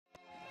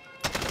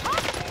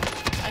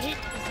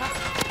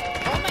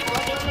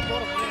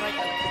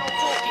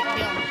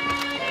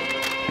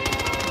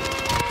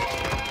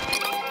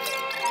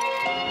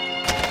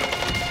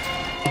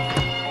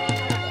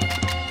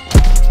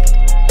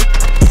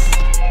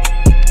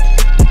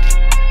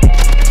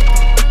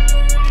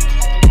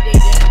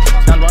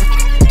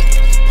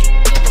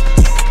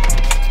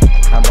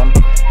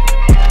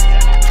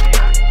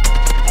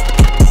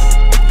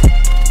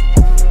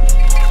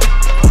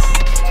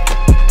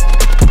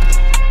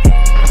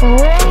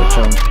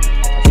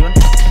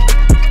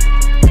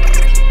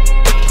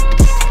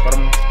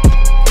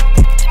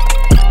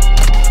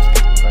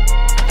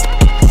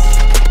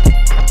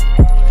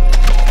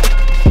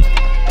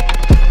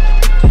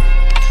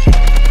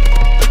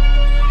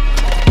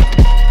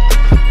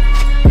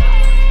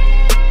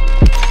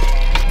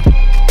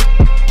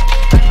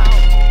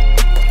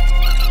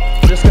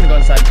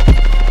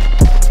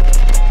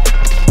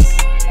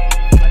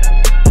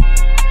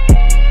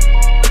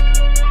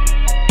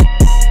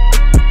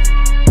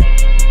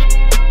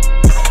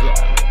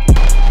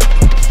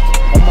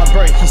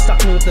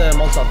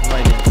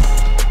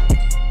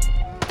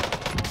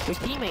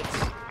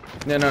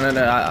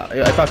No.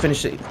 If I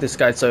finish it, this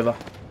guy, it's over.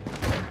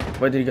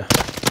 Where did he go?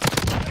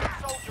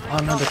 Oh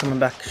no, they're coming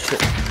back.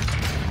 Shit.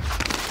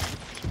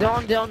 They're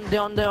on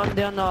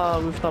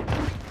rooftop.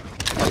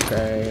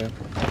 Okay.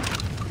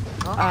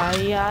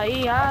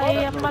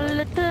 I am a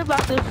little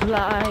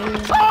butterfly.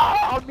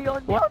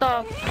 What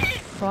the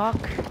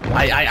fuck?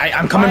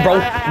 I'm coming,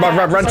 bro.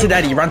 Run to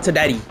daddy. Run to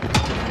daddy.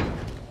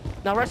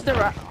 Now rest the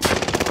rat.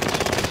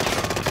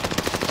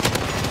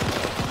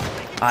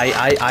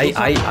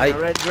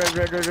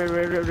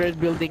 Red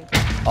building.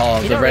 Oh,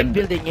 the red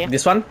building, yeah.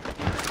 This one?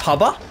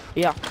 Harbor?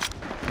 Yeah.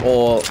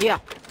 Or yeah.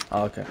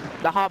 Oh, okay.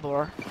 The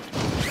harbor.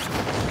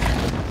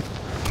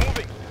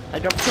 I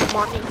dropped some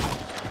money.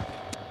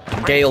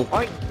 Gale.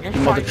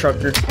 Mother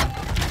trucker.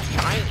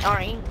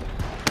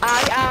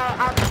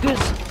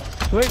 Goose.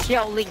 Where's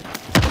Yao Ling?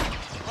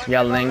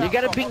 Yao Ling. You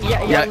gotta bring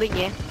Yao Ling,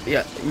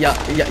 yeah?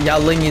 Yao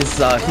Ling is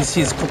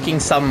he's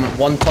cooking some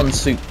wonton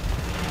soup.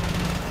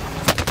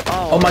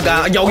 Oh my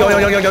god, yo.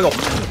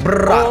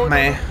 Bruh,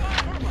 man.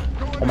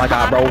 Oh my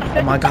god,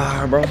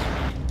 bro.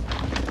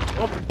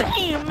 Oh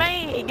damn,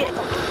 man.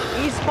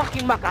 He's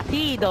fucking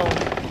Makati though.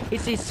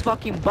 He's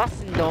fucking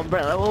busting though,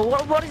 bro.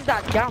 What is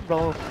that gun,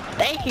 bro?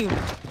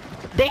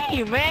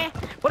 Damn, man.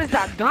 What is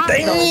that gun,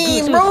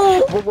 damn,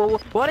 though? bro.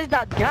 What is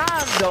that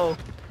gun, though?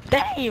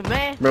 Damn,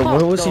 man. Bro, fuck,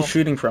 where was though. he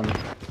shooting from?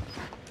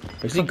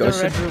 Is he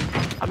ghosted?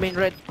 I mean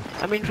red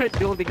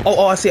building.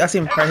 Oh, I see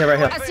him. Right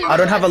here. I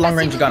don't have a long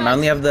range gun. I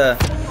only have the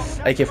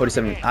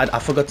AK47. I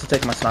forgot to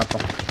take my sniper.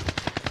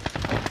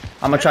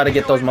 I'm gonna try to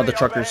get those mother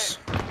truckers.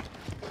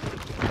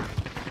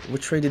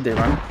 Which way did they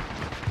run?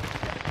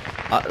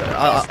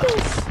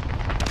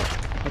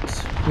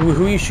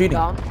 Who are you shooting?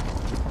 Down.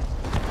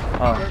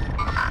 Oh.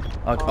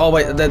 Okay. Oh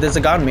wait, there's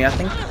a guy on me, I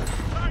think.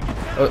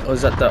 Oh,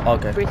 is that the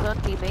okay? Prison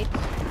teammate.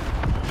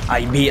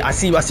 I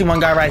see one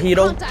guy right here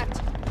though.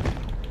 Contact.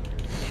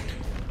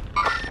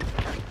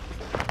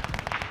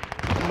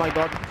 Oh my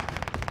god.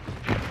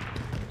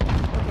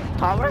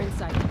 Tower?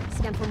 Inside.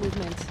 Scan for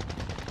movement.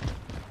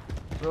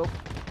 Bro.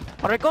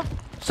 Alright, go.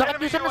 Sakit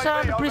dito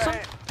sa prison.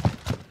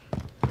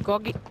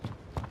 Gogi.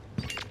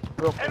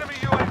 Bro.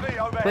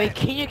 Wait,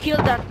 can you kill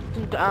that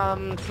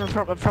from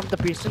the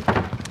prison?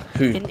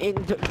 Who?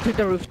 To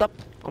the rooftop.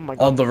 Oh my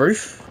god. On the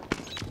roof?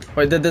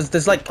 Wait,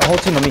 there's like a whole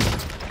team of me.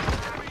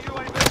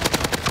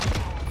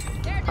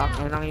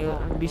 Nang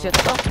yung bisit to.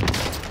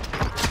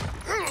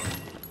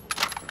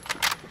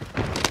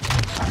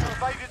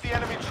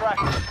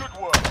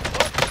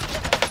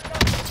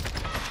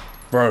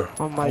 Bro.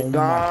 Oh my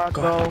god,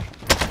 bro.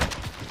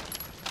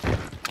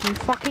 You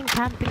fucking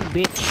camping,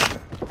 bitch.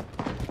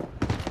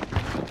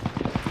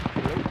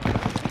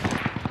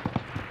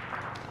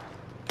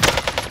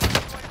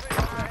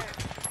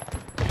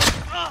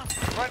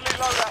 Friendly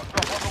loadout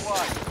drop on the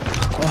way.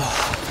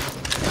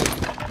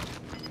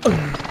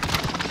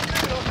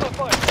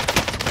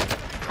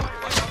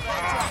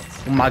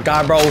 Oh my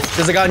god, bro.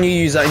 There's a guy new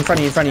user in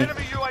front of you. Do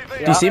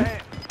you see him?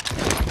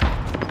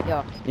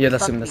 Yeah. Yeah,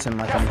 that's him, I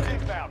think.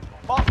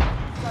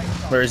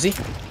 Where is he?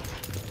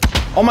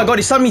 Oh my god,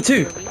 he stunned me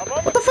too.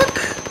 What the fuck?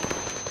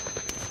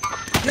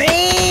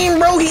 Damn,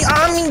 bro, he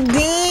on me,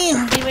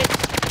 damn. Teammate.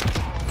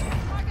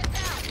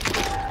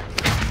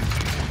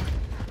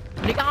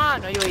 Hindi ka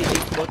nga, ano yung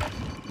itik bot.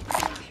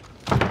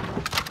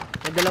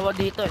 May dalawa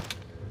dito eh.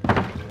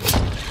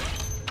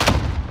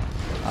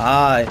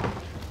 Ay.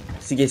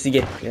 Sige.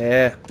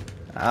 Yeah.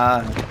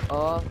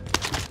 Oh,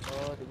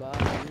 diba?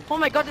 Oh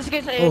my god, this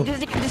guys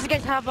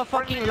have a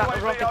fucking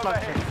rocket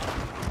launcher.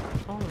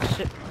 Oh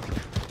shit.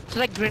 It's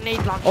like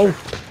grenade launcher. Oh.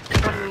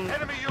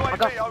 Enemy UAV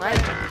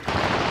Nice.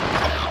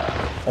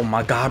 Oh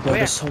my god, bro, Where?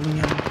 there's so many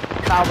of them.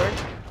 Tower.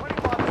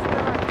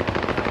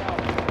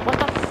 What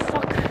the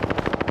fuck?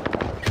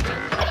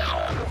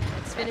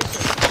 Let's finish it.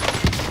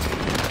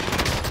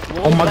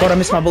 Whoa, Oh my god, I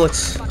missed my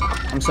bullets.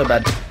 I'm so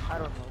bad. I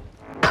don't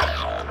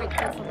know. Wait,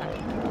 cancel that.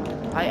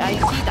 I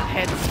see the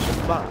head,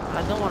 but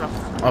I don't wanna.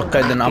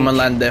 Okay, then I'm gonna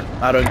land there.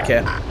 I don't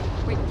care.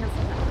 Wait, cancel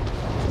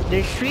that.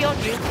 There's 3 on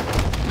you.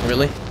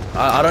 Really?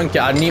 I don't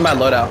care. I need my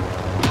loadout.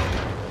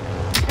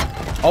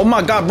 Oh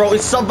my god, bro,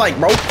 it's sub-bike,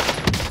 bro.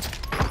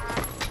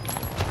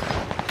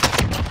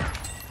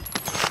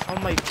 Oh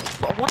my.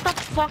 What the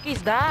fuck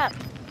is that?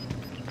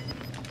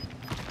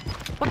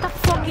 What the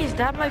fuck is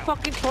that? My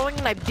fucking throwing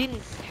knife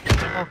didn't.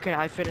 Okay,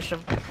 I finished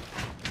him.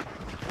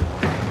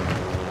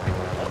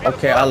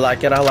 Okay, I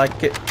like it. What?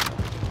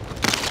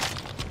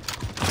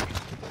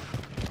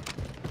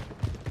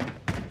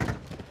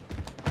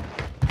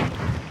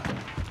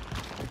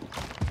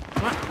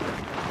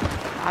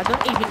 I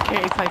don't even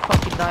care if I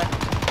fucking die.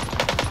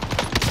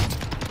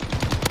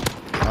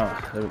 Oh,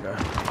 there we go.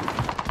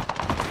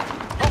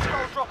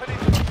 Hostiles dropping in.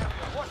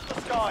 Watch the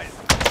skies.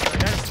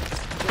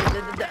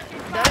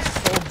 That's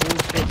so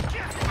bullshit.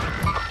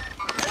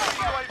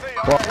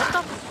 What? What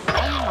the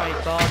oh my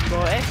god,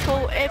 bro.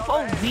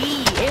 FOV,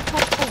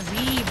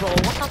 bro.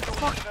 What the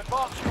fuck?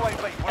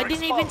 I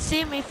didn't even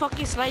see me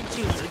fucking slide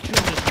through me.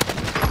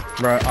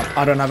 Bro,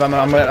 I don't have ammo.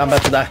 I'm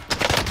about to die.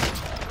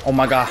 Oh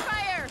my god.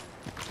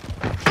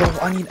 Bro,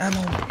 I need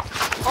ammo.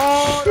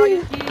 Oh,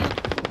 Ryan kill.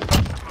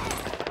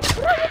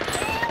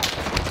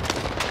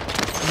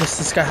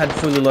 This guy had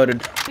fully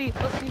loaded. Let's see.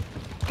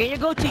 Can you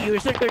go to your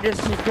circle? There's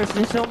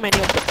so many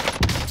of them.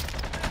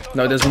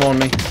 No, there's more on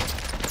me.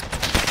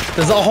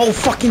 There's a whole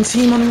fucking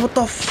team on me. What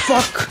the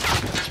fuck?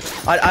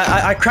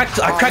 I cracked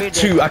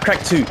two. I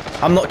cracked two.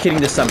 I'm not kidding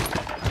this time.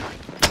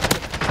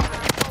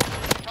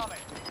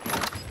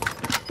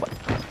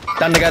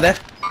 Down the guy there.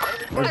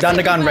 Down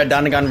the gun red.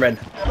 Down the gun red.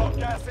 Got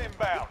gas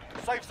inbound.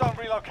 Safe zone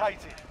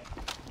relocated.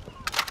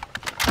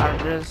 I'm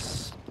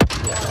just.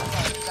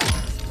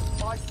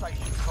 Buy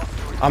station across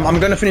the ring. I'm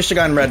gonna finish the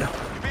guy in red. You're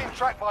being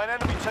tracked by an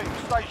enemy team.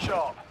 Stay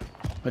sharp.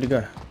 Where'd he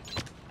go?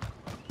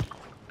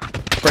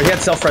 Bro, he had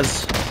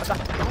self-res.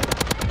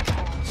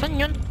 Saan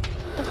yun?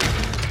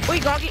 Uy,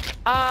 gagi.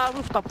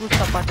 Rooftop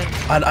natin.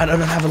 I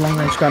don't have a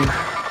long-range gun.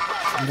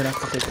 I'm gonna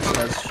have to take this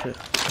guy's shit.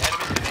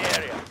 Enemies in the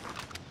area.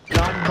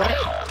 Long break.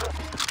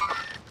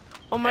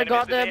 Oh my Enemies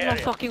god, in they have the no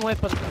area. fucking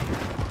weapon.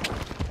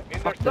 In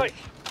Fuck their them. safe.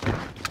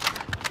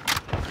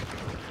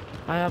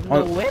 I have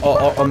no weapon.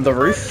 On the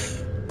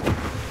roof?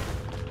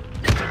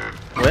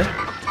 Where?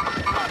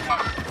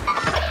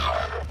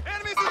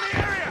 Enemies in the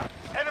area.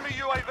 Enemy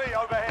UAV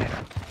overhead.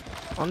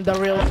 On the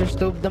rails, there's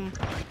two of them.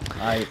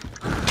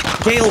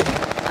 Gale!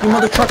 You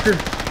mother trucker!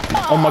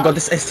 Oh my god,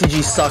 this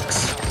STG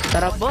sucks.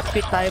 Tara bot,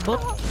 pit tayo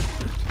bot.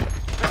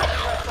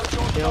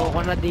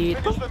 Ayoko na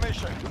dito. Finish the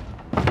mission.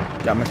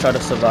 Yeah, I'm gonna try to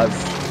survive.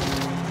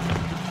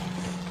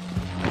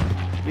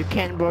 You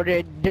can, bro.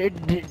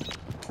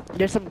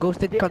 There's some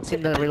ghosted cunts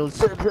in the rails.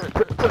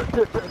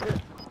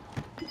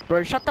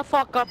 Bro, shut the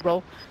fuck up,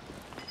 bro.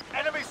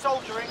 Enemy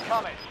soldier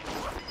incoming.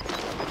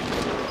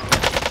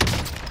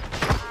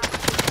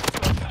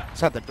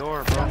 It's at the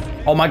door, bro.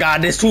 Oh my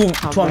god, there's two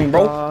on me,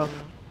 bro.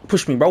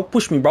 Push me, bro.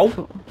 Push me, bro.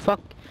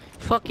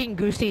 Fucking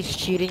Goosey is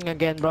cheating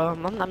again, bro.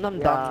 I'm done.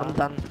 I'm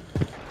done.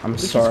 I'm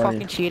Goosey's sorry.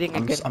 fucking cheating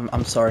again.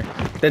 I'm sorry.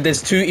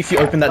 There's two if you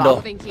open that door.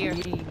 Moving here.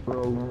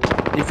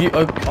 If you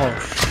open. Oh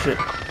shit.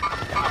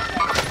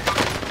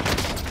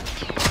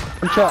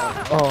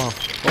 Oh,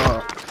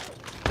 fuck.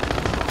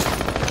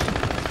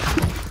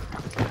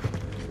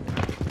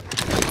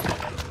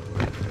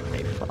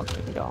 They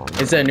fucking gone.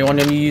 Is there anyone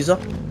on your user?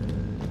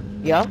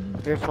 Yeah?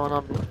 Your phone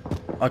on.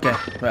 Okay,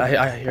 wait,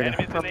 I hear him.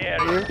 Enemies in the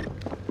area.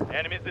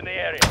 Enemies in the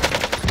area.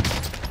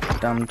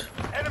 Damned.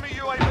 Enemy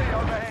UAV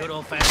overhead. Good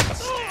old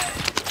fashioned.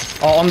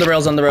 Oh, on the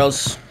rails.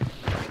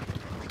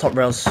 Top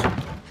rails.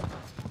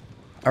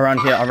 Around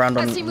here, around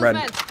on I see red.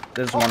 movement.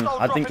 There's one. Hostile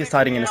I think dropping he's into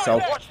hiding the in the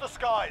area. cell. Watch the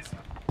skies.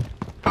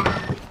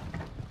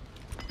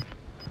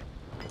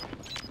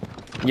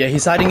 Yeah,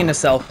 he's hiding in the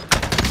cell.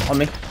 On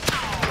me.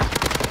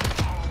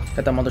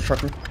 Get that mother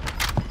trucker.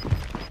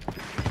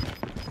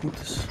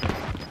 Oops.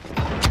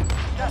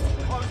 Gas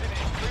is closing in.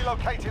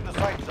 Relocating the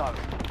safe zone.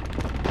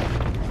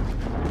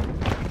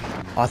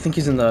 Oh, I think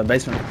he's in the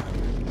basement.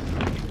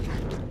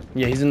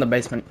 Yeah, he's in the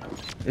basement.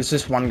 It's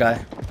just one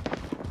guy.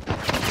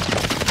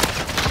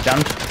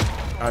 Downed.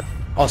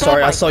 Oh,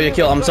 sorry, I saw your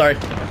kill. I'm sorry.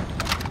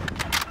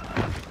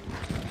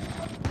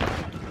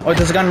 Oh,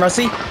 there's a gun,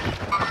 Rusty.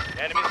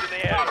 Enemies in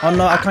the area. Oh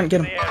no, I can't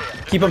get him.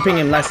 Keep on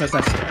pinging him. Nice.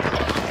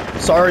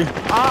 Sorry.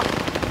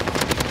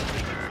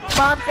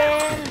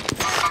 Mountain!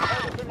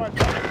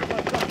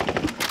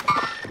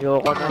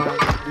 Ayoko na.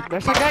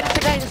 There's a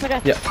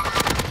guy. Yeah.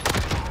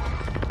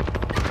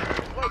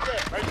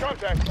 Make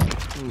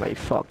contact. My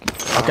fuck.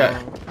 Okay.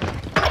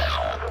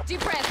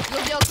 Deep breath.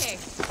 You'll be okay.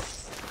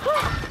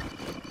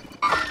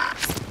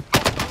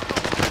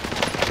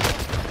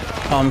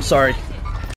 Oh, I'm sorry.